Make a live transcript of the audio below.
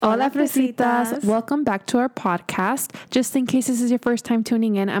Hola, fresitas. Welcome back to our podcast. Just in case this is your first time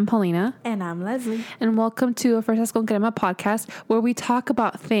tuning in, I'm Paulina. And I'm Leslie. And welcome to a Fresas con Crema podcast, where we talk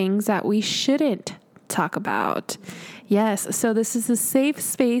about things that we shouldn't talk about. Yes, so this is a safe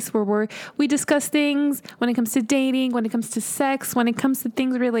space where we discuss things when it comes to dating, when it comes to sex, when it comes to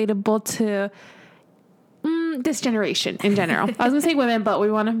things relatable to this generation in general. I was gonna say women, but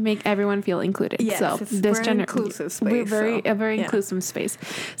we want to make everyone feel included. Yes, so we're an inclusive space. We're a very inclusive space.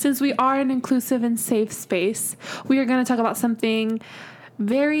 Since we are an inclusive and safe space, we are going to talk about something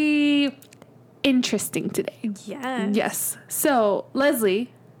very interesting today. Yes. So,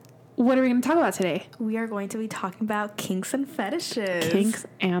 Leslie, what are we going to talk about today? We are going to be talking about kinks and fetishes. Kinks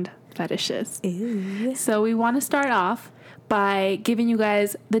and fetishes. Ew. So we want to start off by giving you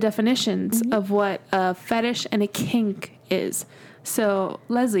guys the definitions of what a fetish and a kink is. So,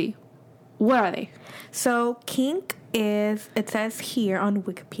 Leslie, what are they? So, kink is, it says here on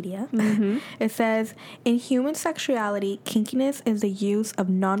Wikipedia, it says, in human sexuality, kinkiness is the use of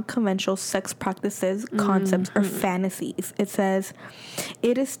non-conventional sex practices, concepts, or fantasies. It says,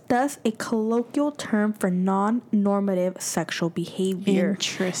 it is thus a colloquial term for non-normative sexual behavior.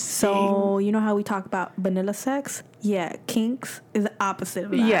 Interesting. So, you know how we talk about vanilla sex? Yeah, kinks is the opposite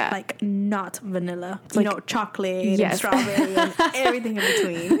of that. Yeah. Like, not vanilla. It's you like, know, chocolate yes. and strawberry and everything in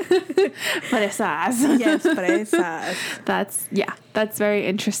between. Fresas. Yes, fresas. That's very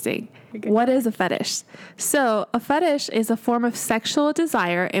interesting. Okay. What is a fetish? So, a fetish is a form of sexual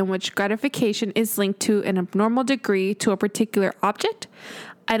desire in which gratification is linked to an abnormal degree to a particular object,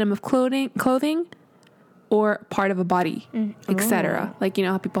 item of clothing, or part of a body, etc. Like, you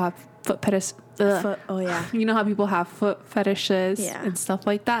know how people have foot fetishes. Oh, yeah. You know how people have foot fetishes and stuff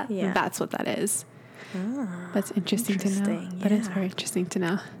like that? Yeah. That's what that is. That's interesting to know. Yeah. That is very interesting to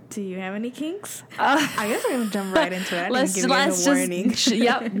know. Do you have any kinks? I guess we're going to jump right into it. Let's warning.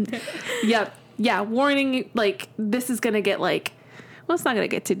 Yep. Yeah, warning, like, this is going to get, like, well, it's not going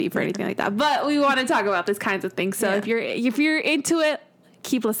to get too deep or anything like that, but we want to talk about these kinds of things. So if you're into it,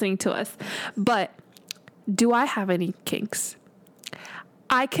 keep listening to us. But do I have any kinks?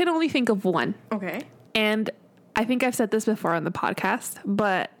 I can only think of one. Okay. And I think I've said this before on the podcast,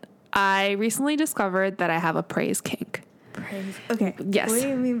 but I recently discovered that I have a praise kink. Praise. Okay. Yes. What do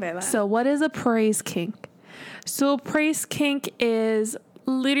you mean by that? So what is a praise kink? So a praise kink is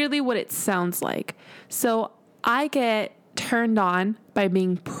literally what it sounds like. So I get turned on by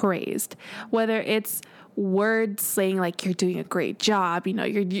being praised, whether it's words saying like you're doing a great job, you know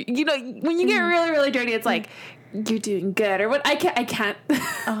when you get really, really dirty, it's like you're doing good, or what? I can't.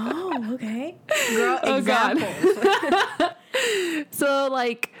 Oh, okay. Girl, examples. God. So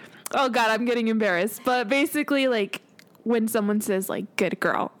like, oh God, I'm getting embarrassed. But basically, like when someone says like "good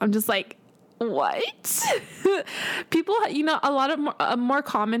girl," I'm just like, what? People, a lot of a more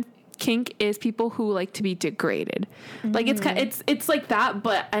common kink is people who like to be degraded. Like it's like that,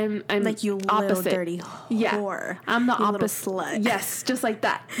 but I'm like you opposite. Little dirty whore. I'm the you opposite. Slut. Yes, just like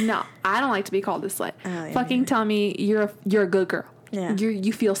that. No, I don't like to be called a slut. Oh, yeah, Fucking tell me you're a good girl. Yeah.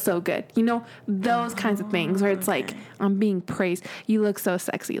 You feel so good. Those kinds of things where it's like I'm being praised. You look so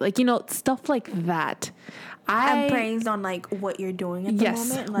sexy. Like, stuff like that. I'm praised on like what you're doing at the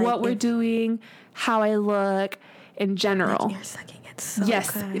moment. Like what we're doing, how I look in general. Like you're sucking it so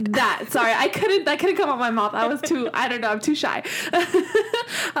good. That. Sorry, that couldn't come out my mouth. I was too, I don't know, I'm too shy.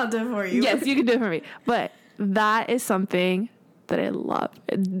 I'll do it for you. Yes, you can do it for me. But that is something that I love.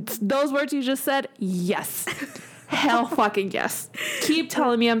 Those words you just said, yes. Hell fucking yes. Keep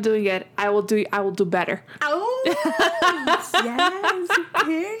telling me I'm doing good. I will do better. Oh, yes.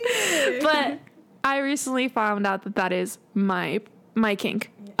 But I recently found out that is my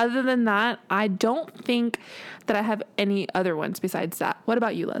kink. Other than that, I don't think that I have any other ones besides that. What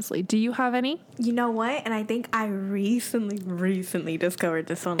about you, Leslie? Do you have any? You know what? And I think I recently discovered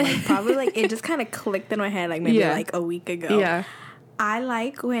this one. Like probably like it just kind of clicked in my head like maybe like a week ago. Yeah. I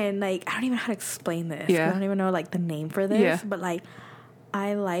like when like I don't even know how to explain this. Yeah. I don't even know like the name for this. Yeah. But like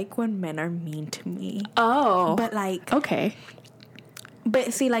I like when men are mean to me. Oh. But like okay.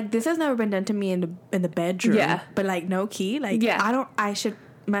 But see, like this has never been done to me in the bedroom. Yeah. But like no key. Like yeah. I should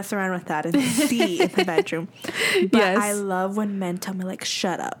mess around with that and see in the bedroom. But yes. I love when men tell me like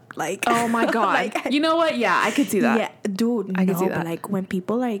shut up. Like oh my God. like, you know what? Yeah, I could see that. Yeah, dude. I can see that. But like when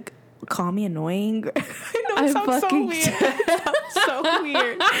people like call me annoying. I know it sounds so weird. It sounds so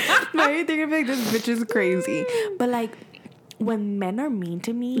weird. Now you think of like this bitch is crazy. But like when men are mean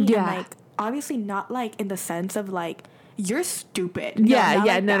to me, yeah. and, like obviously not like in the sense of like you're stupid. Yeah, not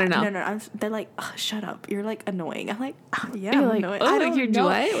yeah, like no, that. no. No. They're like, oh, shut up. You're like annoying. I'm like, oh, yeah, You're I'm like, annoying. oh, I like don't you're know.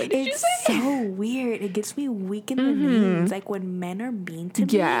 what? What did you It's say? so weird. It gets me weak in the knees. Like when men are mean to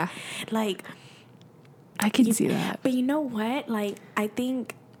me. Like, I can see that. But you know what? Like, I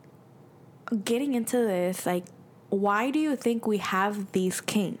think getting into this, like, why do you think we have these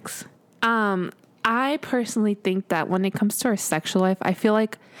kinks? I personally think that when it comes to our sexual life, I feel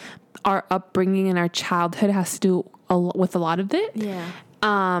like our upbringing and our childhood has to do with a lot of it. Yeah.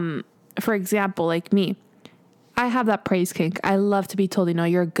 For example, like me, I have that praise kink. I love to be told, you know,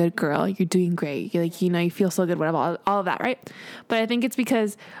 you're a good girl. You're doing great. You're like, you know, you feel so good, whatever, all of that, right? But I think it's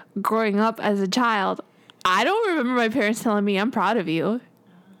because growing up as a child, I don't remember my parents telling me, I'm proud of you.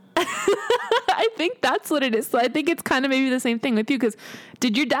 I think that's what it is. So I think it's kind of maybe the same thing with you, because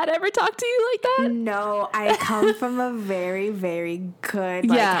did your dad ever talk to you like that? No, I come from a very, very good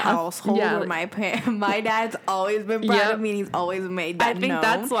household where my dad's always been proud of me and he's always made that known. I think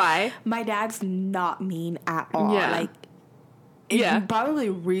that's why. My dad's not mean at all. Yeah. Like, probably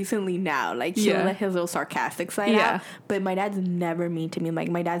recently now, like he'll let his little sarcastic side out, but my dad's never mean to me. Like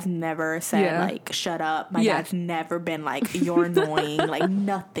my dad's never said like shut up. My dad's never been like you're annoying, like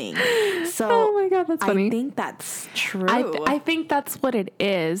nothing. So oh my god, that's funny. I think that's true. I think that's what it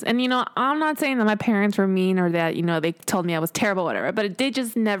is. And you know, I'm not saying that my parents were mean or that, you know, they told me I was terrible, whatever, but they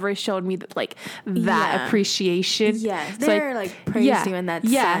just never showed me that, like that appreciation. Yes, so they're like praise you in that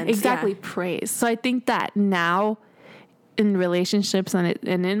sense. Yeah, exactly, praise. So I think that now in relationships and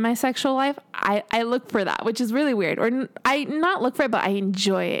in my sexual life, I look for that, which is really weird. Or I not look for it, but I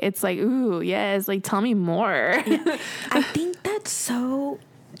enjoy it. It's like, ooh, yes, like tell me more. Yeah. I think that's so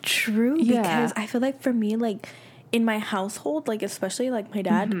true because I feel like for me, like in my household, like especially like my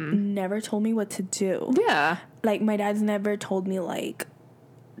dad never told me what to do. Yeah. Like my dad's never told me like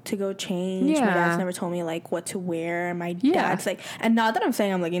to go change. Yeah. My dad's never told me like what to wear. My dad's like, and not that I'm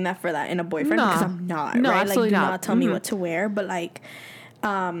saying I'm looking for that in a boyfriend because I'm not. No, right? absolutely like, do not. not tell me what to wear. But like,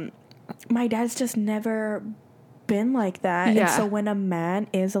 my dad's just never been like that. Yeah. And so when a man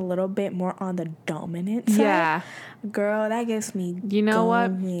is a little bit more on the dominant side, girl, that gets me. You know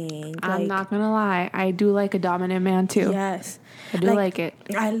going. what? I'm not gonna lie. I do like a dominant man too. Yes. I do like it.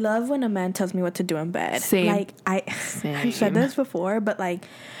 I love when a man tells me what to do in bed. Same. Like I've said this before, but like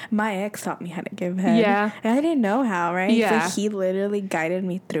my ex taught me how to give head. Yeah. And I didn't know how, right? Yeah. So he literally guided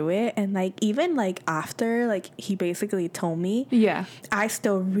me through it. And like even like after like he basically told me. Yeah. I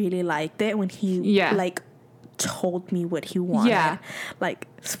still really liked it when he like told me what he wanted. Yeah. Like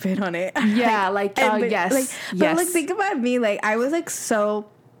spit on it. Yeah, like yes. Like, but like think about me, like I was like so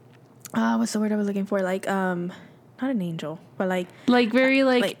what's the word I was looking for? Like not an angel, but like very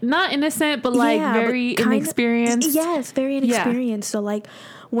like not innocent, but like very inexperienced. Yes, very inexperienced. So like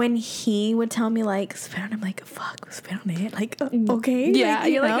when he would tell me like spit on it, I'm like fuck, spit on it. Like okay, yeah,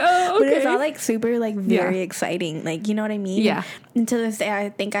 like, you're like oh okay. But it's all like super like very exciting. Like you know what I mean? Yeah. And to this day, I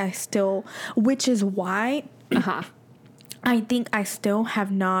think I still, which is why I think I still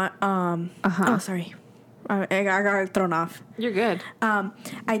have not. Oh, sorry. I got thrown off. You're good.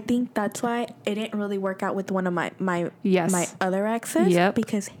 I think that's why it didn't really work out with one of my other exes. Yep.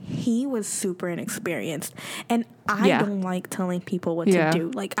 Because he was super inexperienced, and I don't like telling people what to do.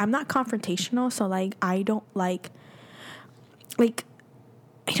 Like I'm not confrontational, so like I don't like.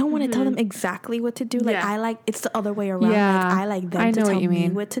 I don't want to tell them exactly what to do. Like I like it's the other way around. Yeah. Like I like them to tell me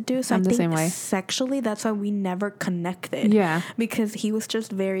what to do. So I'm I the think same way. Sexually, that's why we never connected. Yeah. Because he was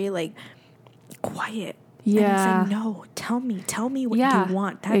just very like quiet. Yeah. And he's like, no, tell me what you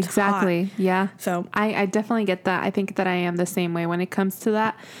want. That's exactly. hot. Yeah. So I definitely get that. I think that I am the same way when it comes to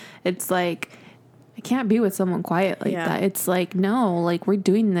that. It's like I can't be with someone quiet like that. It's like no, like we're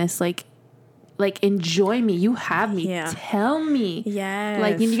doing this like enjoy me. You have me. Yeah. Tell me. Yes.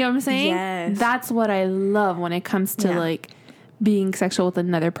 Like you know what I'm saying? Yes. That's what I love when it comes to like being sexual with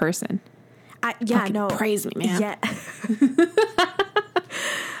another person. Praise me, man. Yeah.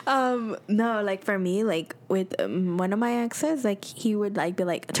 No, like for me, like with one of my exes, like he would like be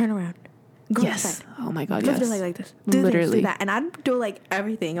like, turn around, go outside. Oh my god, yes. Like this, do literally this, do that, and I'd do like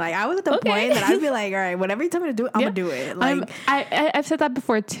everything. Like I was at the point that I'd be like, all right, whatever you tell me to do, I'm gonna do it. Like I've said that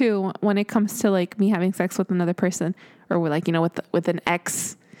before too. When it comes to like me having sex with another person, or with like with an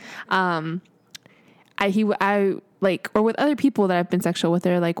ex, I like or with other people that I've been sexual with.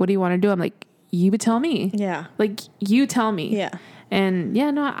 They're like, what do you want to do? I'm like, you would tell me. Yeah. Like you tell me. Yeah. And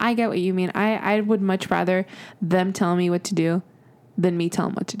no, I get what you mean. I would much rather them tell me what to do than me tell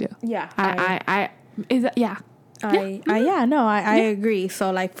them what to do. Yeah. I agree. I agree. So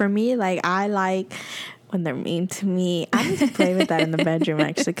like for me, like I like when they're mean to me. I need to play with that in the bedroom,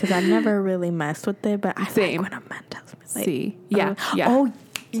 actually, because I never really messed with it, but I Same. like when a man tells me, like, See. Yeah. Yeah. Oh,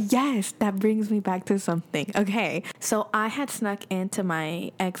 yes, that brings me back to something. Okay, so I had snuck into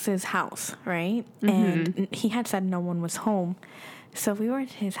my ex's house, right? And he had said no one was home. So we were at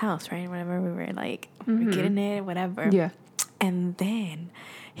his house, right? Whatever, we were like, we're getting it, whatever. Yeah. And then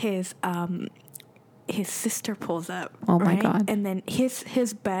his sister pulls up. Oh my right? God. And then his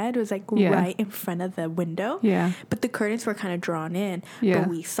bed was like Yeah. right in front of the window. Yeah. But the curtains were kind of drawn in. Yeah. But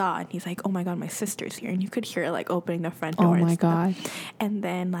we saw, and he's like, "Oh my God, my sister's here," and you could hear like opening the front door. Oh my and stuff. God. And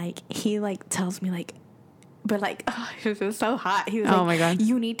then like he like tells me like. But like, oh, it was so hot. He was Oh like, my God.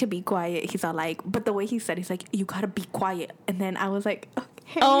 "You need to be quiet." He's all like, but the way he said, he's like, "You gotta be quiet." And then I was like,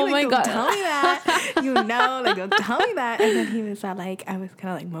 "Okay, Oh like, my don't God. tell me that, you know, like don't tell me that." And then he was like, I was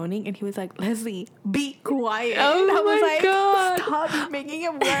kind of like moaning, and he was like, "Leslie, be quiet." Oh and I was my like, God. "Stop making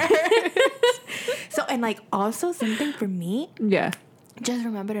it worse." So and like also something for me. Yeah. Just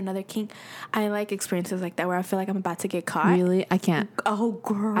remembered another kink. I like experiences like that where I feel like I'm about to get caught. Really? I can't. Oh,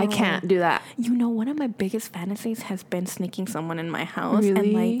 girl. I can't do that. You know, one of my biggest fantasies has been sneaking someone in my house. And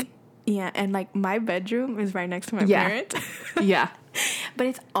Really? like, yeah, and like my bedroom is right next to my Yeah. parents. Yeah. But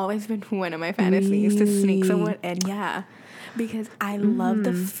it's always been one of my fantasies to sneak someone in. Yeah. Because I love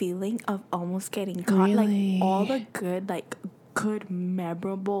the feeling of almost getting caught. Really? Like all the good,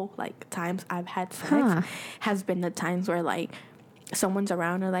 memorable like times I've had sex Huh. has been the times where like someone's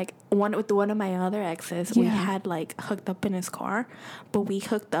around, or like one of my other exes, we Yeah. had like hooked up in his car, but we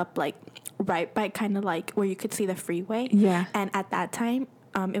hooked up like right by kind of like where you could see the freeway. Yeah. And at that time,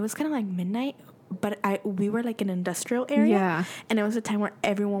 it was kind of like midnight, but we were like an industrial area. Yeah. And it was a time where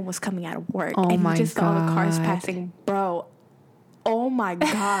everyone was coming out of work. Oh and my you just saw the cars God. passing. Bro, oh my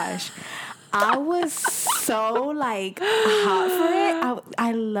gosh. I was so like hot for it.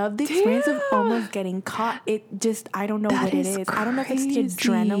 I love the experience of almost getting caught. It just, I don't know That what it is is. I don't know if it's the crazy.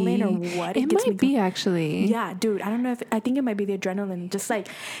 adrenaline or what. It gets might me be actually. Yeah, dude. I don't know I think it might be the adrenaline. Just like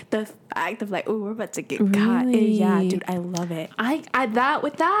the act of like, oh, we're about to get caught. Really? Yeah, dude. I love it.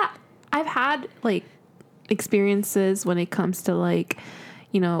 I've had like experiences when it comes to like,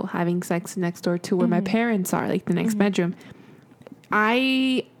 you know, having sex next door to where my parents are, like the next bedroom.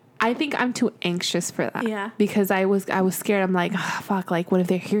 I think I'm too anxious for that. Yeah. Because I was scared. I'm like, oh, fuck, like what if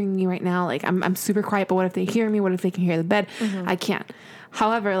they're hearing me right now? Like I'm super quiet, but what if they hear me? What if they can hear the bed? I can't.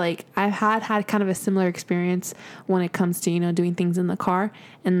 However, like I've had kind of a similar experience when it comes to, you know, doing things in the car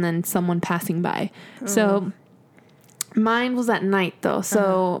and then someone passing by. So mine was at night though.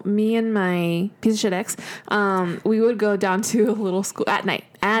 So me and my piece of shit ex, we would go down to a little school at night.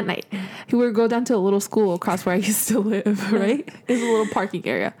 We would go down to a little school across where I used to live, right? It's a little parking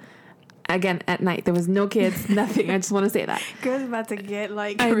area. Again, at night. There was no kids, nothing. I just want to say that. Girl's about to get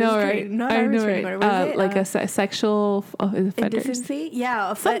like, I know, right? I know, right? Like a sexual offenders. indecency?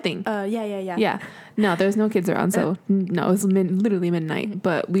 Yeah. Something. Yeah. Yeah. No, there's no kids around, so no, it was literally midnight.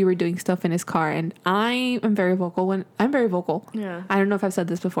 But we were doing stuff in his car, and I am very vocal I'm very vocal. Yeah. I don't know if I've said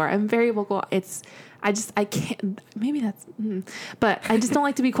this before. I'm very vocal. I can't, maybe that's, but I just don't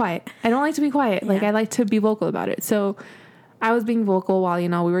like to be quiet. I don't like to be quiet. Like Yeah. I like to be vocal about it. So I was being vocal while, you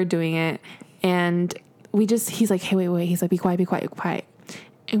know, we were doing it, and he's like, hey, wait. He's like, be quiet.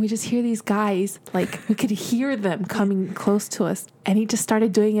 And we just hear these guys, like we could hear them coming close to us. And he just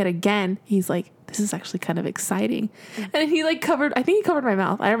started doing it again. He's like, this is actually kind of exciting. And he like I think he covered my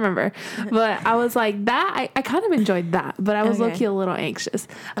mouth. I remember. But I was like, I kind of enjoyed that. But I was low-key a little anxious.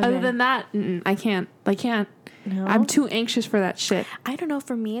 Other than that, I can't. No? I'm too anxious for that shit. I don't know.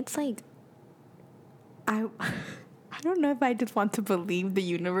 For me, it's like, I don't know if I just want to believe the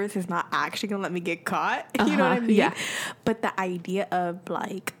universe is not actually gonna let me get caught. You know what I mean? Yeah. But the idea of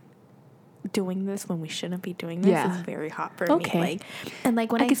like doing this when we shouldn't be doing this is very hot for me. Like, and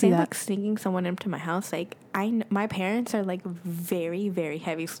like when I can see say that. like sneaking someone into my house, like my parents are like very, very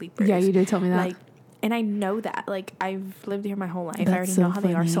heavy sleepers. Yeah, you did tell me that. Like, and I know that. Like, I've lived here my whole life. I That's already so know how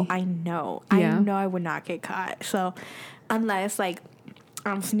they are. So funny. I know. Yeah. I know I would not get caught. So unless like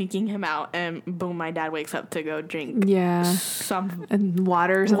I'm sneaking him out and boom, my dad wakes up to go drink some and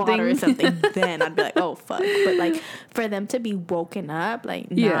water or something. Then I'd be like, oh fuck. But like for them to be woken up, like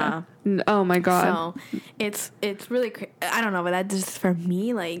nah. Oh my god. So it's really I don't know, but that just for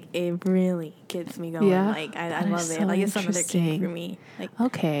me, like it really gets me going. Yeah. Like I That love is it. so Like it's another kink interesting. for me. Like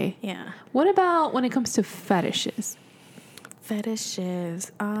Okay. yeah. What about when it comes to fetishes?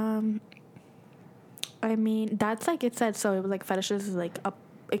 Fetishes. I mean, that's like it said. So it was like fetishes is like it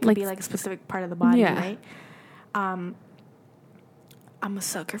could Like- be like a specific part of the body, Yeah. right? I'm a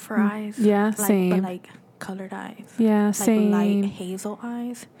sucker for eyes. Yeah, like, same. But like colored eyes. Yeah, Like same. light hazel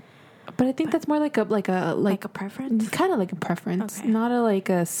eyes. But I think that's more like a preference. Kind of like a preference, Okay. not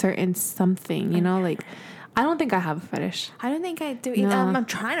a certain something. You know, like I don't think I have a fetish. I don't think I do. No. I'm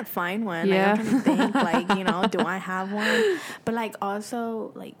trying to find one. Yeah. Like, I'm trying to think, like, you know, do I have one? But, like,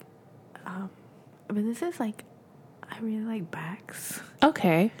 also, like, but this is, like, I really like backs.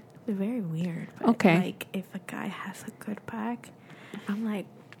 Okay. They're very weird. But, Okay. like, if a guy has a good back, I'm like,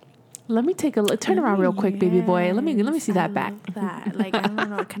 Let me take a look. Turn around real quick, baby boy. Let me see that back. love that. Like, I don't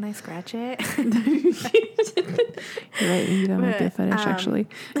know. Can I scratch it? You're right. Maybe that might be a fetish, actually.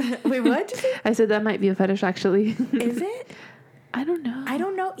 Wait, what? I said that might be a fetish, actually. Is it? I don't know. I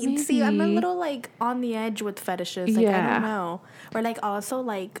don't know. Maybe. See, I'm a little, like, on the edge with fetishes. Like, I Yeah. don't know. Or, like, also,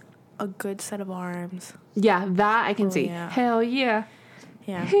 like, a good set of arms. Yeah, that I can see. yeah. Hell yeah.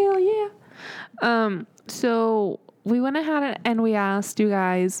 Yeah. Hell yeah. So we went ahead and we asked you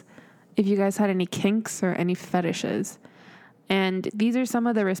guys if you guys had any kinks or any fetishes. And these are some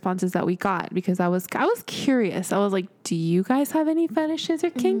of the responses that we got because I was curious. I was like, do you guys have any fetishes or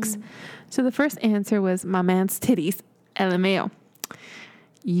kinks? So the first answer was my man's titties. LMAO.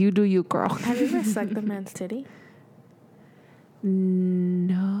 You do you, girl. Have you ever sucked a man's titty?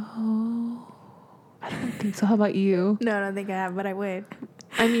 No. I don't think so. How about you? No, I don't think I have, but I would.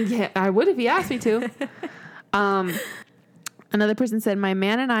 I mean, yeah, I would if he asked me to. Another person said, my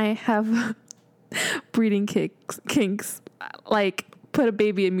man and I have breeding kinks. Like, put a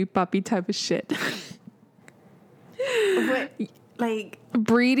baby in me, puppy type of shit. What? Like,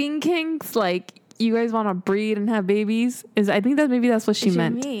 Breeding kinks? Like, you guys want to breed and have babies? I think that's what she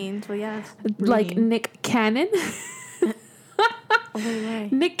meant. means, well, yeah. Like Nick Cannon. Wait.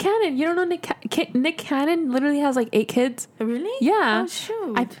 Nick Cannon. You don't know Nick Cannon literally has like 8 kids. Really? Yeah. Oh,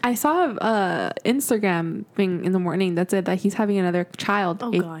 shoot. I saw a Instagram thing in the morning that said that he's having another child.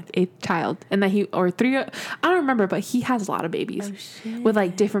 Oh, God. Eighth child. And that I don't remember, but he has a lot of babies. Oh, shit. With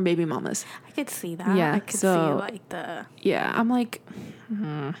like different baby mamas. I could see that. Yeah, I could so- see, like, the... Yeah. I'm like,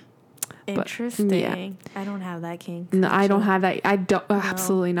 Interesting. yeah. I don't have that kink. no, I don't actually. have that. I don't,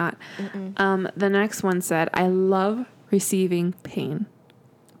 absolutely not. The next one said, I love receiving pain.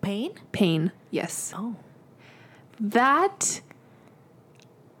 Pain? Yes. Oh. That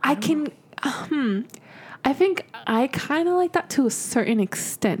I can I think I kind of like that to a certain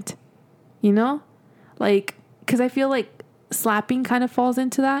extent, you know, like because I feel like slapping kind of falls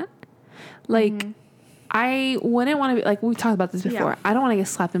into that. Like I wouldn't want to be like we talked about this before. Yeah. I don't want to get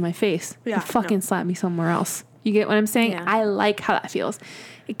slapped in my face. Yeah, You fucking no. slap me somewhere else. You get what I'm saying? Yeah. I like how that feels.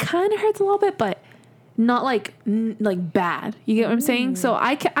 It kind of hurts a little bit, but not like bad. You get what I'm saying? So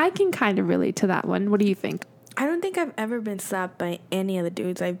I can kind of relate to that one. What do you think? I don't think I've ever been slapped by any of the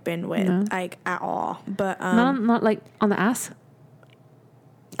dudes I've been with, No. like, at all. But, Not like on the ass?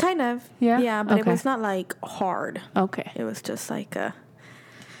 kind of. Yeah? Yeah, but it Okay. was not, like, hard. Okay. It was just like a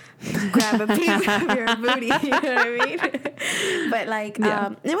grab a piece of your booty, you know what I mean? But, like,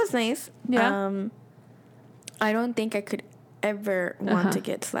 Yeah. it was nice. Yeah. I don't think I could ever want to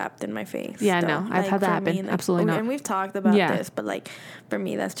get slapped in my face. Yeah, though. no, I've had that for happen. Absolutely not. And we've talked about Yeah. this, but, like, for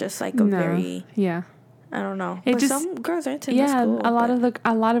me, that's just, like, a very, Yeah. I don't know. It But just- some girls are into it. That's Yeah, cool, a lot but- of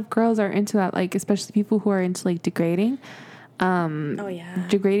a lot of girls are into that, like especially people who are into like degrading. Oh, yeah.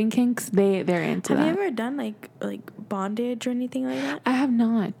 Degrading kinks, they're into Have that. you ever done like bondage or anything like that? I have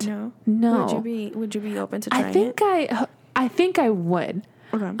not. No. No. Would you be open to trying I think it? I think I would.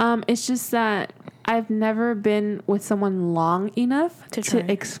 Okay. It's just that I've never been with someone long enough To to try.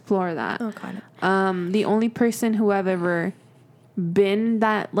 explore that. Oh, kind of. The only person who I've ever been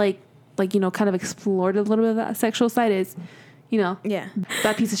that like you know kind of explored a little bit of that sexual side is, you know, Yeah.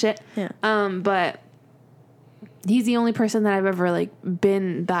 that piece of shit. Yeah. But he's the only person that I've ever like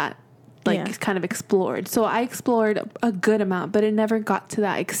been that like Yeah. kind of explored. So I explored a good amount, but it never got to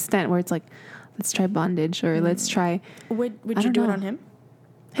that extent where it's like, let's try bondage or let's try. Would I you don't do know. it on him?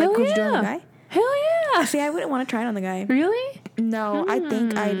 Hell Like, would you do it on the yeah. guy? Hell yeah. See, I wouldn't want to try it on the guy. Really? No, I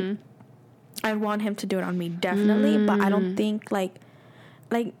think I'd want him to do it on me, definitely. But I don't think like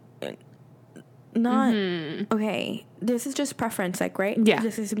not okay. This is just preference, like, right? Yeah.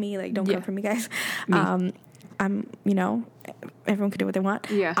 This is me. Like, don't Yeah. come for me, guys. Me. I'm, you know, everyone can do what they want.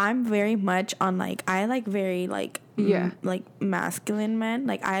 Yeah. I'm very much on like I like very like Yeah. like masculine men.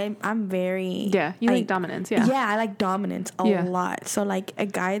 Like I'm very Yeah. You like dominance. Yeah. Yeah, I like dominance a Yeah. lot. So like a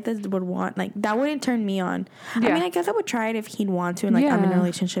guy that would want like that wouldn't turn me on. I Yeah. mean, I guess I would try it if he'd want to, and like I'm in a Yeah.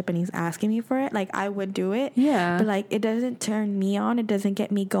 relationship and he's asking me for it. Like I would do it. Yeah. But like it doesn't turn me on. It doesn't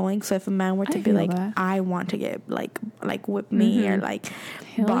get me going. So if a man were to I be feel like, that. I want to get like whip me or like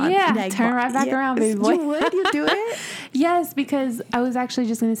Hell yeah. Turn right back around, baby boy. You would? You do it? Yes, because I was actually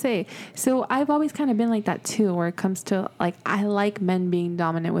just going to say, so I've always kind of been like that too, where it comes to like, I like men being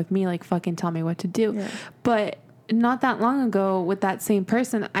dominant with me, like fucking tell me what to do. Yeah. But not that long ago with that same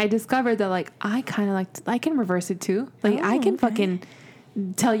person, I discovered that like, I kind of like, I can reverse it too. Like I can fucking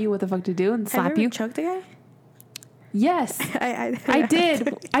tell you what the fuck to do and slap Have you you. ever choked a guy? Yes, I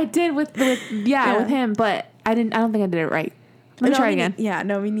did. I did with him, but I don't think I did it right. Let me try it again. Yeah,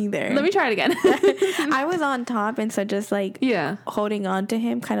 no, me neither. Let me try it again. I was on top, and so just like Yeah. holding on to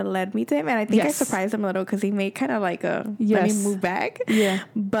him kind of led me to him, and I think I Yes. surprised him a little because he made kind of like a let Yes. me move back. Yeah.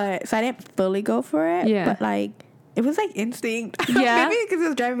 But so I didn't fully go for it. Yeah. But like it was like instinct. Yeah. Maybe because it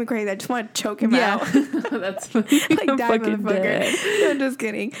was driving me crazy. I just want to choke him out. That's funny. Like I'm die fucking motherfucker. dead. I'm just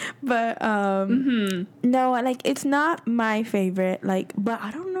kidding. But no, like it's not my favorite. Like, but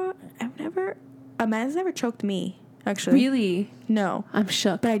I don't know. A man's never choked me. Actually, Really? no. I'm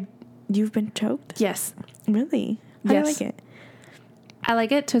shook. But you've been choked? Yes. Really? How do you Yes. like it? I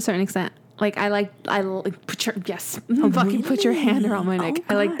like it to a certain extent. Like I like put your fucking put your hand around my neck. Oh,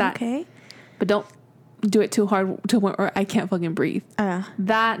 I like God, that. Okay. But don't do it too hard to where I can't fucking breathe.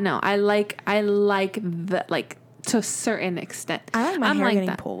 That no. I like that like to a certain extent. I like my I'm hair like getting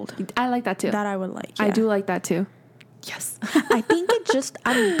that. pulled. I like that too. That I would like. I yeah. do like that too. Yes. I think it just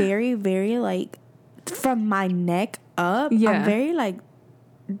I'm very, very like from my neck up. Yeah. I'm very like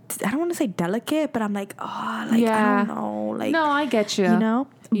I don't want to say delicate, but I'm like I Yeah. don't know, like No, I get you. you know.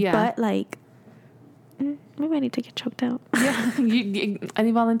 Yeah. But like maybe I need to get choked out. Yeah.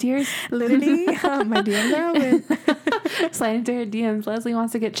 Any volunteers? Literally, my DMs are open. Slide into her DMs. Leslie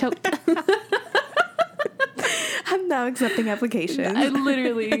wants to get choked. I'm now accepting applications. I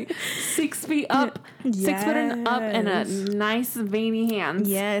literally 6 feet up, 6 foot and up, and a nice veiny hands.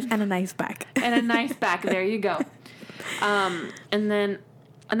 Yes, and a nice back. And a nice back. There you go. And then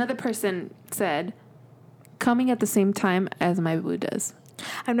another person said, coming at the same time as my boo does.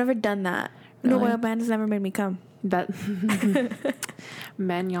 I've never done that. No, Really? well, man has never made me come. That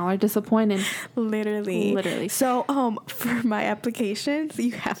man, y'all are disappointed. Literally. So, for my applications,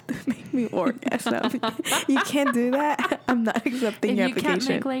 you have to make me orgasm. You can't do that. I'm not accepting If your you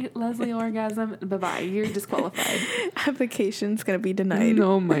application. can't make Leslie orgasm, bye-bye. You're disqualified. Application's gonna be denied.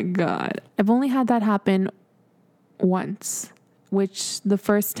 Oh my God. I've only had that happen once, which the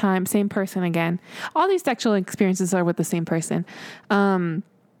first time, same person again. All these sexual experiences are with the same person.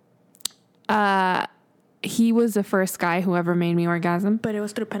 He was the first guy who ever made me orgasm. But it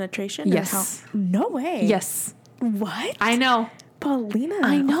was through penetration? or Yes. how? No way. Yes. What? I know. Paulina.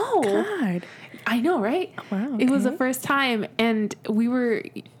 I know. Oh, God. I know, right? Wow, It was the okay. first time, and we were,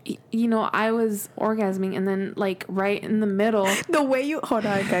 I was orgasming, and then like right in the middle. The way you hold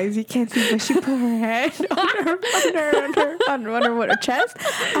on, guys, you can't see, but she put her hand on her chest.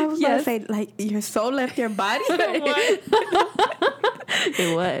 I was gonna Yes. say, like, your soul left your body.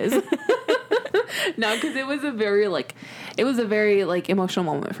 It was. No, because it was a very emotional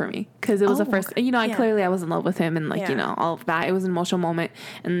moment for me, because it was the first, okay. I Yeah. clearly I was in love with him, and like, Yeah. all of that. It was an emotional moment,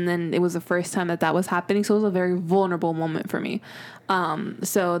 and then it was the first time that was happening, so it was a very vulnerable moment for me.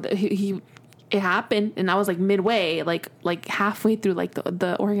 So it happened, and I was like midway, like halfway through like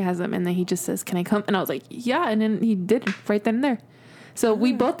the orgasm, and then he just says, "Can I come?" And I was like, "Yeah," and then he did right then and there. So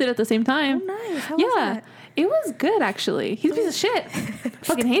we both did it at the same time. Oh, nice. How was that? It was good, actually. He's a piece of shit.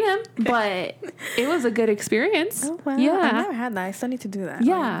 Fucking hate him, but it was a good experience. Oh, wow. Yeah. I've never had that. I still need to do that.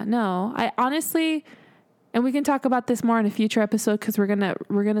 Yeah, no. I honestly, and we can talk about this more in a future episode, because we're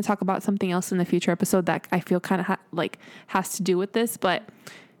gonna talk about something else in the future episode that I feel kind of has to do with this. But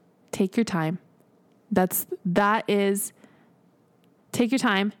take your time. Take your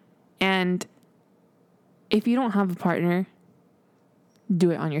time, and if you don't have a partner,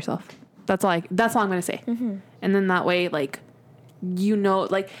 do it on yourself. That's all I'm gonna say. Mm-hmm. And then that way, like,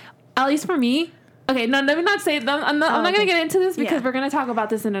 at least for me. Okay, no, let me not say. I'm not gonna get into this, because we're gonna talk about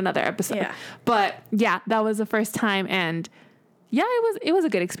this in another episode. Yeah. But yeah, that was the first time, and yeah, it was a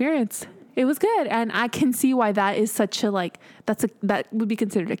good experience. It was good, and I can see why that is such a that would be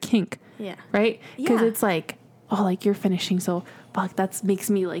considered a kink. Yeah. Right? Because Yeah. it's like, oh, like you're finishing, so fuck, that makes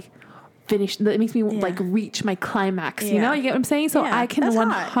me like finish. That makes me like reach my climax. You Yeah. know, you get what I'm saying? So Yeah, I can that's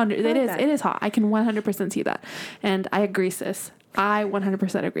 100. hot. I like that. It is hot. I can 100% see that, and I agree, sis. I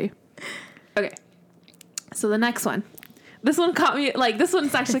 100% agree. Okay, so the next one. This one caught me. Like, this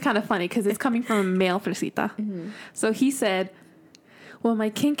one's actually kind of funny, because it's coming from a male fresita. Mm-hmm. So he said, Well, my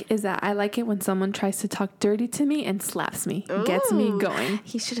kink is that I like it when someone tries to talk dirty to me and slaps me. Gets me Ooh. going.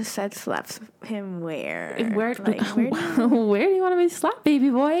 He should have said slaps him where? Where Like, where do where do you want to be slapped, baby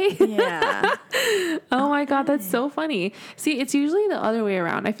boy? yeah. Oh my God, that's so funny. See, it's usually the other way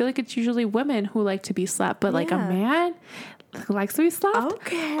around. I feel like it's usually women who like to be slapped, but like a Yeah. man who likes to be slapped.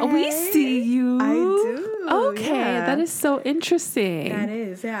 Okay. We see you. I do. Okay, yeah. that is so interesting. That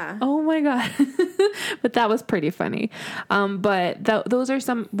is, yeah. Oh my God. But that was pretty funny. But those are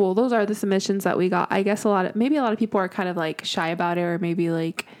those are the submissions that we got. I guess a lot of people are kind of like shy about it, or maybe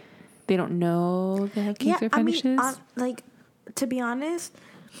like they don't know they have kinks or fetishes. Like, to be honest,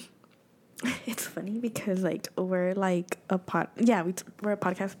 it's funny because like we're like we're a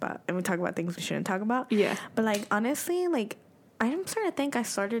podcast about, and we talk about things we shouldn't talk about. Yeah. But like honestly, like I'm starting to think I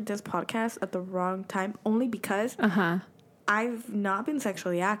started this podcast at the wrong time, only because I've not been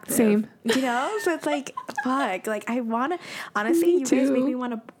sexually active. Same. You know? So it's like, fuck. Like, I want to... Honestly, Me you guys too. make me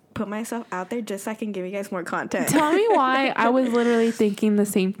want to put myself out there just so I can give you guys more content. Tell me why. I was literally thinking the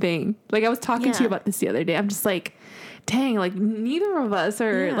same thing. Like, I was talking to you Yeah. about this the other day. I'm just like, dang, like, neither of us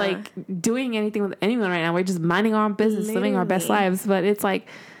are, Yeah. like, doing anything with anyone right now. We're just minding our own business, living our best Literally. lives. But it's, like,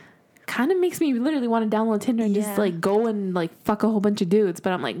 kind of makes me literally want to download Tinder and just, Yeah. like, go and, like, fuck a whole bunch of dudes.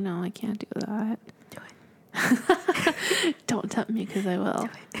 But I'm like, no, I can't do that. Do it. Don't tempt me, because I will.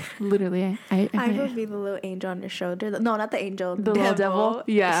 Literally, I will be the little angel on your shoulder. No, not the angel. The little devil?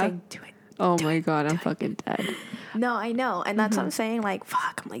 Yeah. Saying, do it. oh my God, I'm fucking dead. No, I know. And that's what I'm saying. Like,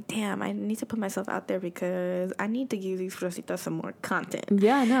 fuck. I'm like, damn, I need to put myself out there because I need to give these rositas some more content.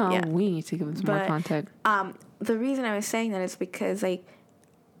 Yeah, no, Yeah. we need to give them some more But, content. The reason I was saying that is because, like,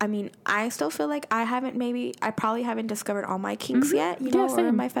 I mean, I still feel like I probably haven't discovered all my kinks yet, you know, or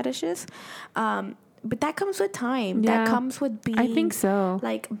same. my fetishes. But that comes with time. Yeah. That comes with being... I think so.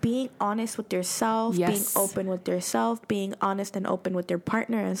 Like, being honest with yourself, Yes. being open with yourself, being honest and open with your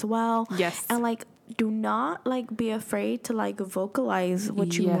partner as well. Yes. And, like, do not, like, be afraid to, like, vocalize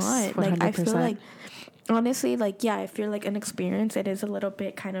what you Yes, want. Like, I feel 100%. like... Honestly, like, yeah, if you're, like, inexperienced, it is a little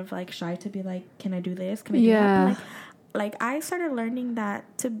bit kind of, like, shy to be like, can I do this? Can I do Yeah. that? But, like, I started learning that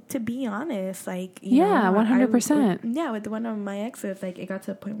to be honest, like, Yeah, 100%. Yeah, with one of my exes, like, it got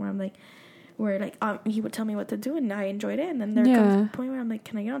to a point where I'm like, he would tell me what to do, and I enjoyed it, and then there comes a point where I'm like,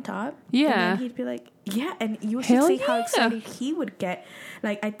 can I get on top? Yeah. And then he'd be like, yeah, and you should Hell see how yeah. excited he would get.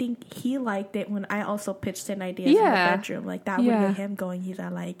 Like, I think he liked it when I also pitched in ideas in the Yeah. bedroom. Like, that would Yeah. get him going. He's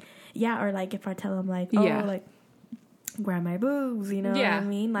like, yeah, or like, if I tell him, like, oh, Yeah. like, grab my boobs, you know Yeah. what I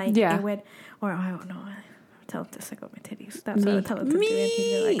mean? Like, Yeah. it would, or I don't know, tell him to suck up my titties. That's what I Me. would tell him to do. And he'd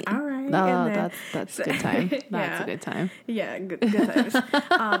be like, all right. Oh, and then, that's a good time. That's Yeah. a good time. Yeah, good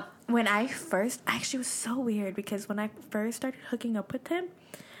times. When I first, actually, it was so weird because when I first started hooking up with him,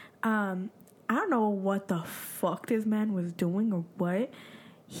 I don't know what the fuck this man was doing or what.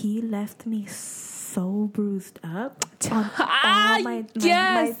 He left me so bruised up on all my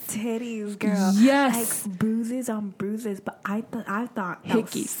yes. titties, girl. Yes. Like bruises on bruises. But I thought that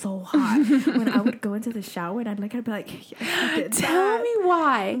Hickeys. was so hot. When I would go into the shower and I'd be like, yes, you did Tell that. me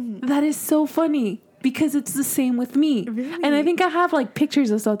why. That is so funny. Because it's the same with me. Really? And I think I have like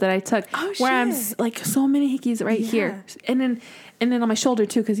pictures of stuff that I took Oh, where I'm shit. like so many hickeys right here. And then on my shoulder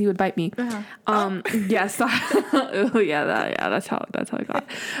too, because he would bite me. Yes. That's how I got.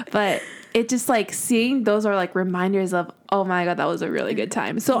 But it just like seeing those are like reminders of, oh my God, that was a really good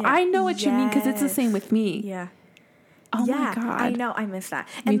time. So Yeah. I know what you mean, because it's the Yes. same with me. Yeah. Oh Yeah, my God. I know, I miss that.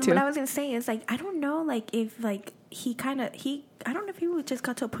 Me And too. what I was gonna say is like, I don't know, like if like I don't know if he just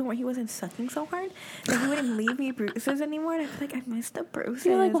got to a point where he wasn't sucking so hard that he wouldn't leave me bruises anymore. And I feel like I missed the bruises.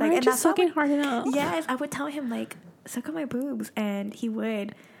 You're like, why aren't and you that's how I sucking would- hard enough? Yes, I would tell him like, suck on my boobs, and he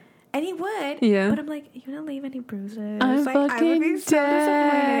would. And he would, Yeah. But I'm like, you don't leave any bruises. I'm like, I would fucking be so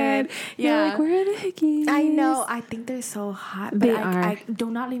dead. disappointed. You're Yeah, like, where are the hickeys? I know. I think they're so hot. But They I, are. I do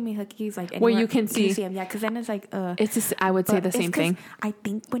not leave me hookies like Where anywhere you can see. them. Yeah, because then it's like It's just, I would say but the it's same 'cause thing. I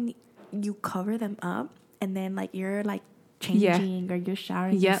think when you cover them up and then like you're like changing or you're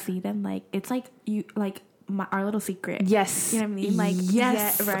showering, you Yep. see them like it's like you like our little secret. Yes. You know what I mean? Like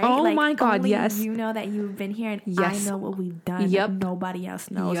yes. yeah, right? Oh like, my God, only yes. You know that you've been here and Yes. I know what we've done. Yep. That nobody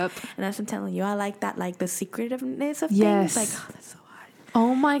else knows. Yep. And that's what I'm telling you. I like that, like the secretiveness of Yes. things. Like, oh, that's so hot.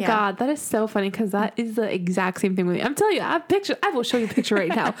 Oh my Yeah. God, that is so funny, because that is the exact same thing with me. I'm telling you, I have picture. I will show you a picture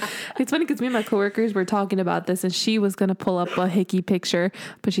right now. It's funny because me and my coworkers were talking about this, and she was gonna pull up a hickey picture,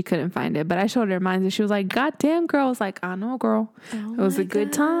 but she couldn't find it. But I showed her mine, and she was like, "God damn, girl!" I was like, "I know, girl. Oh it was my a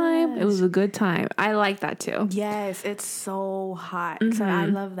good time. It was a good time. I like that too." Yes, it's so hot. So I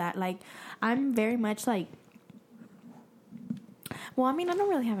love that. Like, I'm very much like, Well, I mean, I don't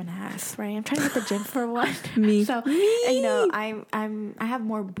really have an ass, right? I'm trying to hit the gym for one. Me. So, you know, I have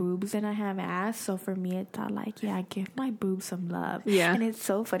more boobs than I have ass. So for me, it's all like, yeah, give my boobs some love. Yeah. And it's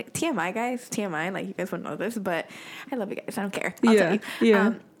so funny. TMI, guys. TMI. Like, you guys wouldn't know this, but I love you guys. I don't care. I'll tell you.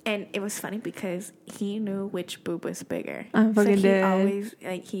 Yeah. And it was funny because he knew which boob was bigger. I'm so fucking he dead. always,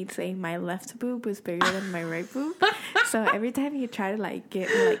 like, he'd say my left boob was bigger than my right boob. So every time he'd try to, like, get,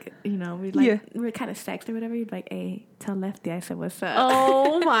 like, you know, we're kind of sexed or whatever, he'd be like, hey, tell Lefty I said what's up.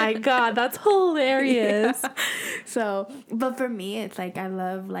 Oh my God, that's hilarious. Yeah. So, but for me, it's like I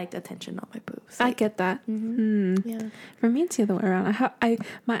love, like, attention on my boobs. I Like, get that. yeah. For me, it's the other way around.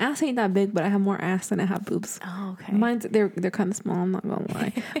 My ass ain't that big, but I have more ass than I have boobs. Oh, okay. Mine's they're kind of small. I'm not gonna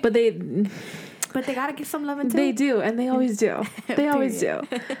lie, but But they gotta get some love too. they do, and they always do. They always do.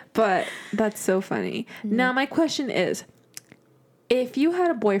 But that's so funny. Now, my question is, if you had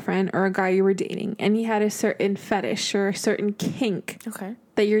a boyfriend or a guy you were dating, and he had a certain fetish or a certain kink Okay.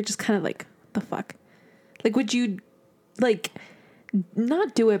 that you're just kind of like, the fuck, like, would you like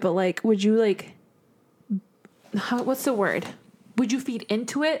not do it, but like, would you like, what's the word? Would you feed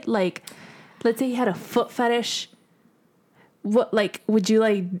into it? Like, let's say you had a foot fetish. What, like, would you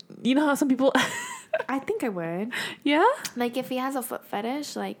like, you know how some people, I think I would. yeah? Like, if he has a foot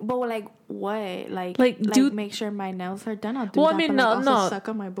fetish, like, but like what? Like do- make sure my nails are done. I'll do Well, I that. mean, but, like, no, also no. suck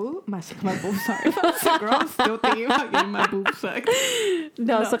on my boob. Suck my boob. Sorry, girl, I'm still thinking about getting my boob sucked.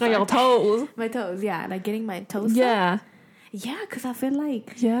 No, suck on your toes. My toes, yeah, like getting my toes. Yeah. sucked. Yeah, because I feel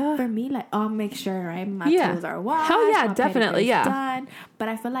like Yeah. for me, like, I'll make sure, right, my Yeah. toes are washed. Hell yeah, my definitely, pedicures yeah. done. But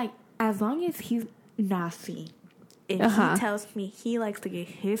I feel like as long as he's nasty. If Uh-huh. he tells me he likes to get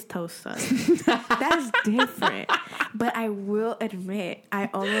his toes sucked, that's different. But I will admit, I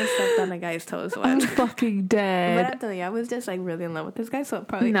almost sucked on a guy's toes I'm once. fucking But dead. I'm telling you, I was just like really in love with this guy, so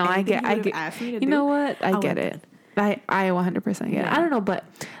probably No, I anything get, he I would've get. asked me to You do, know what? I get would've it. I 100% get it. Yeah. I don't know, but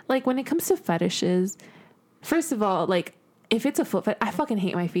like when it comes to fetishes, first of all, like if it's a foot fetish, I fucking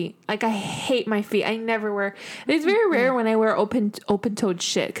hate my feet. Like I hate my feet. I never wear. It's very rare when I wear open toed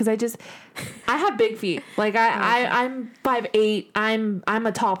shit because I have big feet. Like I'm 5'8". I'm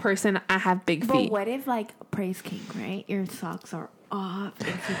a tall person. I have big But feet. what if, like, Praise King, right? Your socks are off, and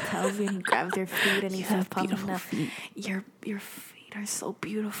he tells you and he grabs your feet and he says, Paulina, your feet are so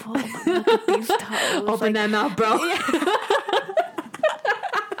beautiful. Look at these toes. Open that mouth, bro.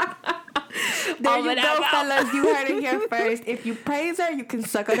 There Open you that go, mouth. fellas. You heard it here first. If you praise her, you can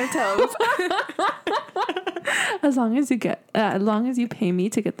suck on her toes. As long as you pay me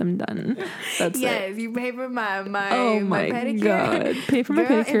to get them done. That's it. Yes, you pay for my Oh my pedicure. God. Pay for my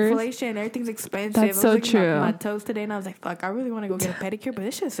Girl, pedicures. inflation, everything's expensive. That's I so was looking at true. my toes today, and I was like, "Fuck, I really want to go get a pedicure, but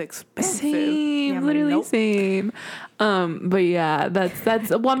this shit's expensive." Same, Yeah, I'm like, literally nope. same. But yeah, that's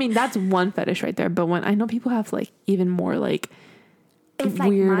well, I mean, that's one fetish right there. But when I know people have like even more like If like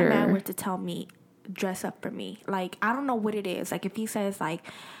weirder. my man were to tell me, dress up for me, like I don't know what it is. Like if he says like,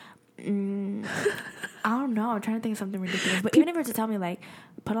 I don't know. I'm trying to think of something ridiculous. But even if he were to tell me like,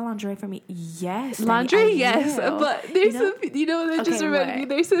 put on lingerie for me, yes, Lingerie, I yes, will. but there's You know? that just Okay, reminded me. what?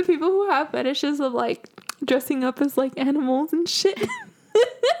 There's some people who have fetishes of like dressing up as like animals and shit.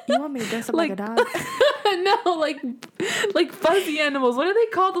 You want me to dress up like a dog? No, like fuzzy animals. What are they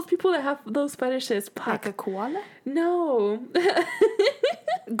called? Those people that have those fetishes? Like a koala? No.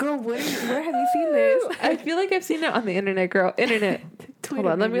 Girl, where have you seen this? I feel like I've seen it on the internet, girl. Internet. Twitter,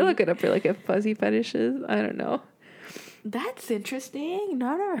 Hold on, let me maybe. look it up for like a fuzzy fetishes. I don't know. That's interesting. No,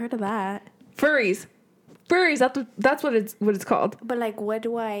 I've never heard of that. Furries. That's what it's called. But like, what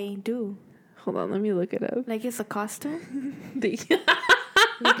do I do? Hold on, let me look it up. Like, it's a costume? The-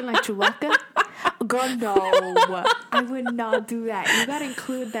 Looking like Chewbacca? Girl, no. I would not do that. You gotta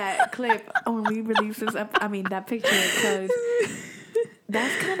include that clip when we release this that picture, because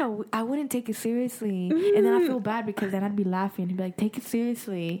that's kind of, I wouldn't take it seriously. And then I feel bad because then I'd be laughing and be like, take it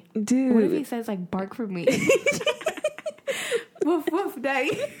seriously. Dude. What if he says like, bark for me? Woof woof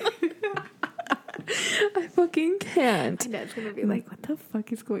daddy. I fucking can't. My dad's gonna be like, what the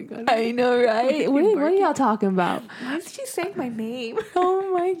fuck is going on? I know, right? What are barking. y'all talking about? Why did she say my name?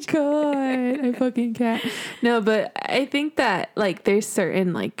 Oh my God. I fucking can't. No, but I think that like there's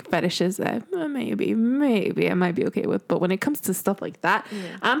certain like fetishes that maybe I might be okay with. But when it comes to stuff like that,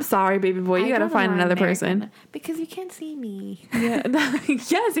 Yeah. I'm sorry, baby boy. You I gotta draw the find line another there, person. kinda, because you can't see me. Yeah.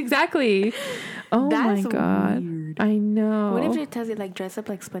 Yes, exactly. Oh That's my God. weird. I know. What if it tells you like dress up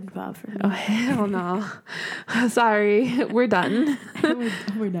like SpongeBob for me? Oh hell no. Sorry. We're done.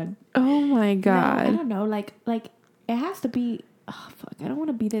 We're done. Oh my No, God. I don't know. Like it has to be. Oh fuck! I don't want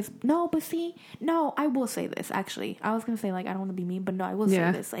to be this. No, but see, no, I will say this. Actually, I was gonna say like I don't want to be mean, but no, I will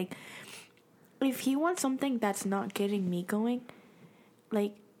Yeah. say this. Like, if he wants something that's not getting me going,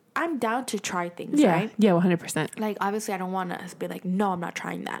 like, I'm down to try things, Yeah. right? Yeah, 100%. Like, obviously, I don't want to be like, no, I'm not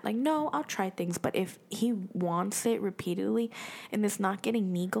trying that. Like, no, I'll try things. But if he wants it repeatedly and it's not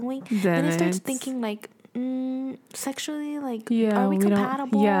getting me going, then it starts it's- thinking, like, sexually, like, Yeah, are we we don't-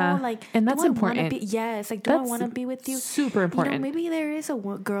 compatible? yeah. Like, And do that's I wanna important. Be, yes, like, do I That's want to be with you? super important. You know, maybe there is a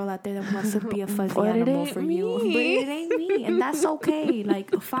girl out there that wants to be a fuzzy But it animal ain't for you, but me. it ain't me, and that's okay.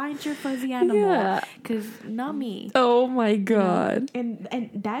 Like, find your fuzzy animal, Yeah. because not me. Oh my God. And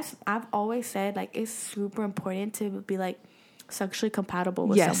that's, I've always said, like, it's super important to be like sexually compatible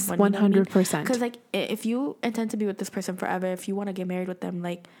with Yes, someone. 100%. Because like, if you intend to be with this person forever, if you want to get married with them,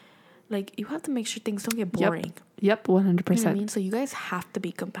 like you have to make sure things don't get boring. Yep, 100%. You know what I mean? So you guys have to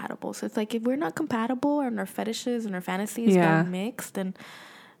be compatible. So it's like, if we're not compatible and our fetishes and our fantasies Yeah. don't mix, then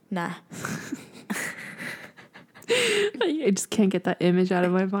nah. I just can't get that image out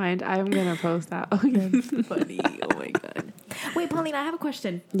of my mind. I'm going to post that. That's funny. Oh my God. Wait, Paulina, I have a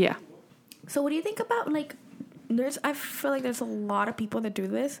question. Yeah. So what do you think about, like, I feel like there's a lot of people that do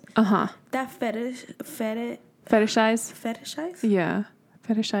this. Uh-huh. That Fetishize? fetishize? Yeah.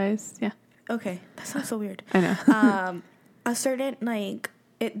 Fetishize. Yeah. Okay, that sounds so weird. I know. A certain, like,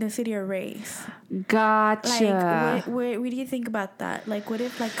 ethnicity or race. Gotcha. Like, what do you think about that? Like, what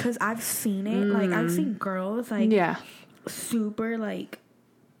if, like, because I've seen it. Like, I've seen girls, like, yeah. super, like,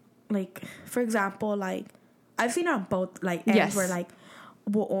 for example, like, I've seen it on both, like, ends Yes. where, like,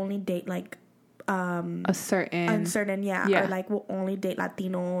 we'll only date, like, A certain. uncertain, Yeah. or like we'll only date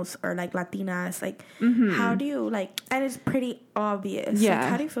Latinos or like Latinas. Like, Mm-hmm. how do you, like, and it's pretty obvious. Yeah. Like,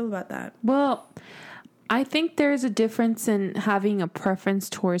 how do you feel about that? Well, I think there's a difference in having a preference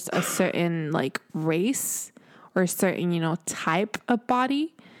towards a certain like race or a certain, type of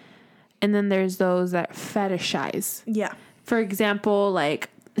body. And then there's those that fetishize. Yeah. For example, like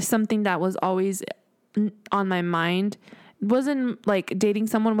something that was always on my mind wasn't like dating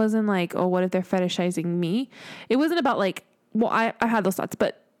someone wasn't like, oh, what if they're fetishizing me? It wasn't about like, well, I had those thoughts,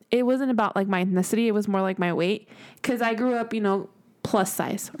 but it wasn't about like my ethnicity. It was more like my weight. Cause I grew up, plus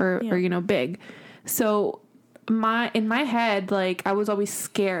size or big. So in my head, like I was always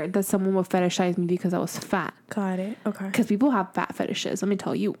scared that someone would fetishize me because I was fat. Got it. Okay. Cause people have fat fetishes. Let me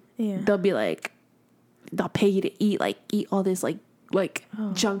tell you, Yeah. they'll be like, they'll pay you to eat all this like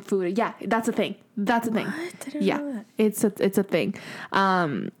junk food. Yeah, that's a thing. That's a thing. What? I didn't Yeah, know that. it's a thing.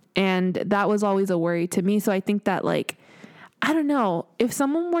 And that was always a worry to me. So I think that like, I don't know, if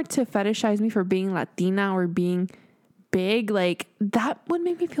someone were to fetishize me for being Latina or being big, like that would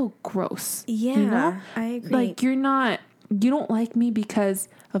make me feel gross. Yeah, I agree. Like you don't like me because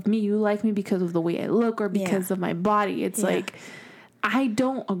of me. You like me because of the way I look or because of my body. It's like, I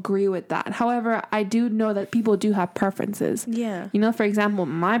don't agree with that. However, I do know that people do have preferences. Yeah. For example,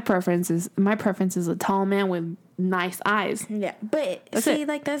 my preference is a tall man with nice eyes. Yeah. But That's see, it.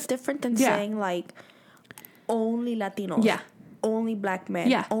 like, that's different than Yeah. saying, like, only Latinos. Yeah. Only black men.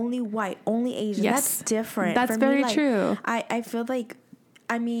 Yeah. Only white. Only Asian. Yes. That's different. That's For very me, like, true. I feel like,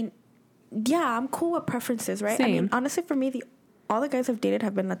 I mean, yeah, I'm cool with preferences, right? I mean, Same. honestly, for me, all the guys I've dated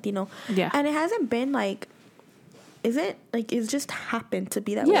have been Latino. Yeah. And it hasn't been like, is it like, it's just happened to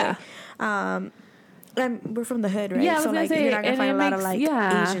be that Yeah. way. We're from the hood, right? Yeah, I was so gonna like, say, you're not gonna and find it a lot of makes-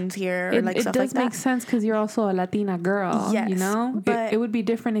 like Asians here or It, like it stuff does like make that. sense because you're also a Latina girl. Yes, but- it would be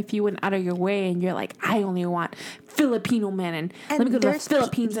different if you went out of your way and you're like, I only want Filipino men and let me go to the there's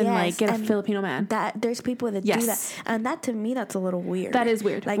Philippines and like yes, get a and Filipino man. That there's people that do Yes. that, and that to me, that's a little weird. That is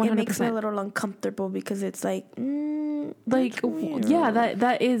weird, Like, it makes me a 100%. little uncomfortable because it's like, Like, that's weird. yeah,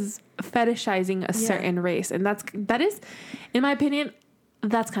 that is fetishizing a certain race, and that is, in my opinion,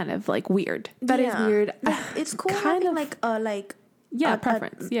 that's kind of like weird. That is Yeah. weird. Like, it's cool Kind having of- like a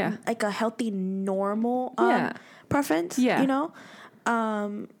preference. Yeah. like a healthy normal Yeah. preference. Yeah.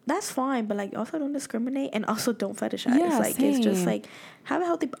 That's fine, but like also don't discriminate and also don't fetishize. Yeah, like it's just same. like have a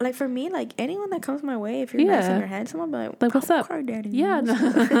healthy, like for me, like anyone that comes my way, if you're nice and you're handsome, I'm like Like, what's up? Card daddy, Yeah, you know?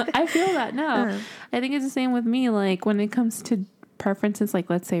 no, I feel that now. I think it's the same with me. Like when it comes to preferences, like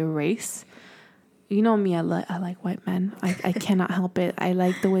let's say race. You know me, I like white men. I cannot help it. I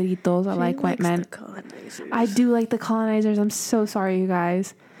like the güeritos. I like white men. I do like the colonizers. I'm so sorry, you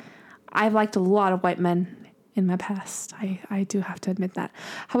guys. I've liked a lot of white men in my past. I do have to admit that.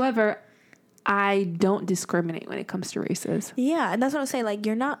 However, I don't discriminate when it comes to races. Yeah, and that's what I'm saying. Like,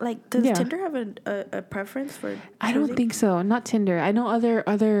 you're not like, does Yeah. Tinder have a preference for? I don't choosing? think so. Not Tinder. I know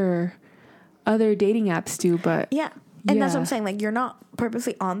other dating apps do, but Yeah, and that's what Yeah. I'm saying. Like, you're not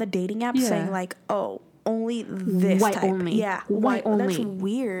purposely on the dating app Yeah. saying like, oh, only this white type. only. Yeah, White only. That's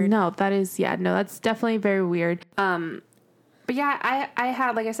weird. No, that's definitely very weird. But yeah, I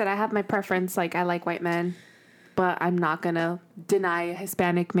had, like I said, I have my preference. Like I like white men, but I'm not gonna deny a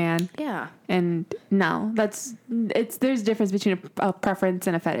Hispanic man. Yeah. And no, there's a difference between a preference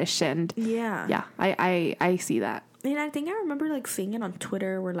and a fetish, and Yeah. I see that. And I think I remember like seeing it on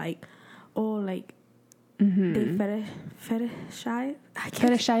Twitter where like, oh, like they fetishize.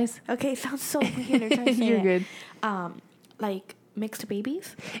 Fetishize. Okay, it sounds so weird. I'm trying to say You're it. good. Like mixed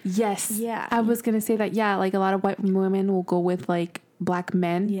babies. Yes. Yeah. I was gonna say that. Yeah, like a lot of white women will go with like black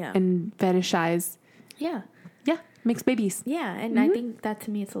men. Yeah. And fetishize. Yeah. Yeah, mixed babies. Yeah, and I think that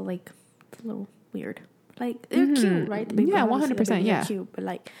to me it's a little weird. Like they're cute, right? The babies, Yeah, obviously, the 100%, babies are yeah. cute, but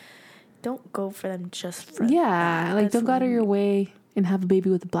like don't go for them just for Yeah, that. like That's don't go out of your weird. way and have a baby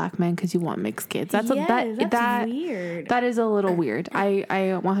with a black man because you want mixed kids. That's that's weird. That is a little weird. I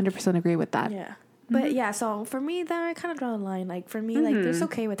 100% agree with that. Yeah. But yeah, so for me, then I kind of draw the line. Like for me, like it's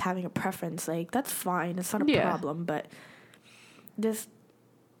okay with having a preference. Like that's fine. It's not a Yeah. problem. But just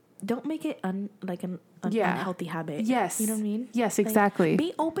don't make it an Yeah. unhealthy habit. Yes. You know what I mean? Yes, Like, exactly.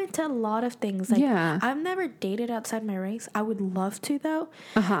 be open to a lot of things. Like Yeah. I've never dated outside my race. I would love to though.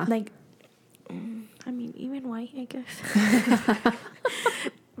 Uh-huh. Like, I mean, even white, I guess.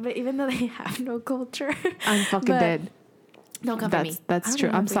 But even though they have no culture, I'm fucking but dead. don't come for me. That's I don't true.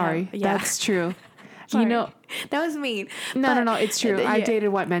 know I'm if we sorry. have- yeah. That's true. Sorry. You know, that was mean. no, it's true. I yeah. dated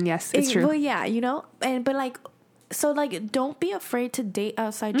white men. Yes, it's true. Well, yeah, you know, but like, so like, don't be afraid to date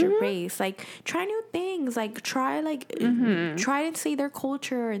outside your race. Like, try new things. Like, try and see their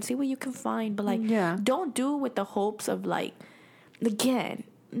culture and see what you can find. But like, Yeah. don't do it with the hopes of like, again,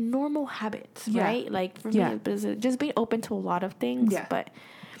 normal habits, Yeah. right? Like for Yeah. me, it's just being open to a lot of things. Yeah. But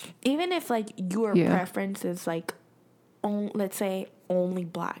even if like your Yeah. preference is like, let's say only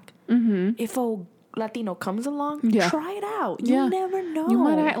black, if a Latino comes along, Yeah. try it out. You Yeah. never know. You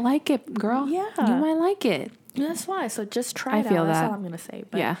might like it, girl. Yeah. You might like it. That's why. So just try I it feel out. That's that. all I'm gonna say.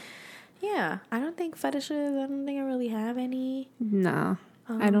 But Yeah. yeah. I don't think fetishes. I don't think I really have any. No.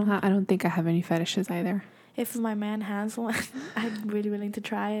 I don't think I have any fetishes either. If my man has one, I'm really willing to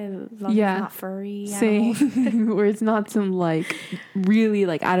try it as long as Yeah. it's not furry. Same. animals. Where it's not some like really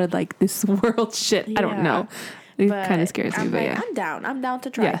like out of like this world shit. I don't Yeah. know. It But kind of scares me, I'm but like, yeah. I'm down. I'm down to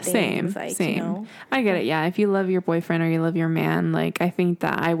try Yeah, things. same, Like, same. You know, I get it. Yeah, if you love your boyfriend or you love your man, like I think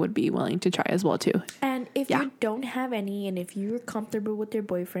that I would be willing to try as well too. and if Yeah. you don't have any, and if you're comfortable with your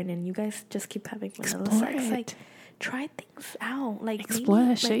boyfriend, and you guys just keep having vanilla Explore sex, it. like try things out. Like Explore maybe,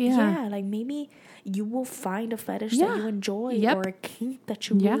 that shit, like, yeah. like maybe you will find a fetish Yeah. that you enjoy Yep. or a kink that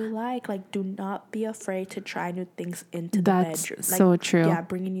you Yeah. really like. Like, do not be afraid to try new things into That's the bedroom. so true. Yeah,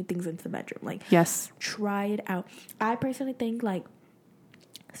 bringing new things into the bedroom. Like, Yes. try it out. I personally think like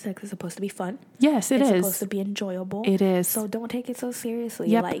sex is supposed to be fun. Yes, It's is. supposed to be enjoyable. It is. So don't take it so seriously.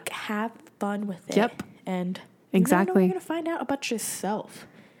 Yep. Like, have fun with it. Yep. And Exactly. you never know what you're gonna find out about yourself.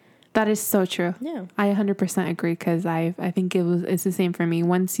 That is so true. Yeah. I 100% agree because I think it's the same for me.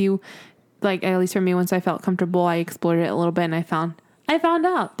 Once you, like at least for me, once I felt comfortable, I explored it a little bit and I found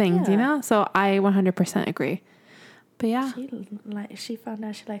out things, you Yeah. know. So I 100% agree. But yeah, She found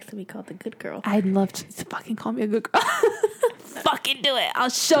out she likes to be called the good girl. I'd love to fucking call me a good girl. Fucking do it. I'll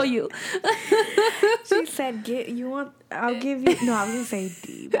show you. She said, I'll give you, no, I was gonna say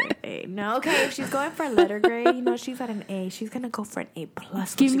D, but A. No, okay, if she's going for a letter grade, you know, she's at an A, she's gonna go for an A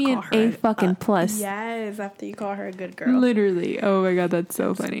plus. Give me an A fucking plus. Yes, after you call her a good girl. Literally. Oh my God, that's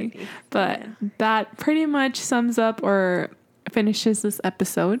so funny. But that pretty much sums up or finishes this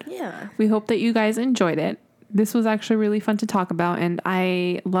episode. Yeah. We hope that you guys enjoyed it. This was actually really fun to talk about, and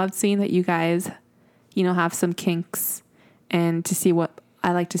I loved seeing that you guys, you know, have some kinks, and to see what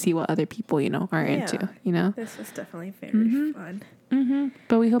I like to see what other people, you know, are into, you know. This was definitely very fun.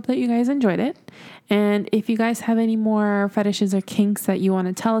 But we hope that you guys enjoyed it. And if you guys have any more fetishes or kinks that you want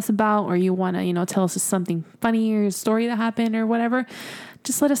to tell us about, or you want to, you know, tell us something funny or a story that happened or whatever,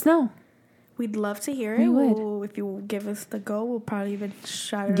 just let us know. We'd love to hear We it. would. If you give us the go, we'll probably even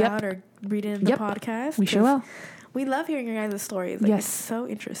shout it Yep. out or read it in the podcast. We sure will. We love hearing your guys' stories. Like, Yes. It's so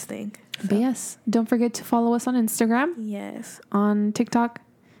interesting. But yes, don't forget to follow us on Instagram, Yes. on TikTok,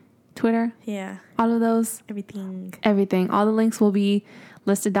 Twitter, Yeah. all of those, everything. All the links will be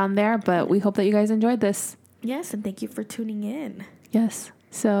listed down there, but we hope that you guys enjoyed this. Yes, and thank you for tuning in. Yes.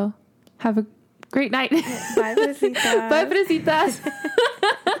 So have a great night. Bye, Besitas. Bye, Fresitas.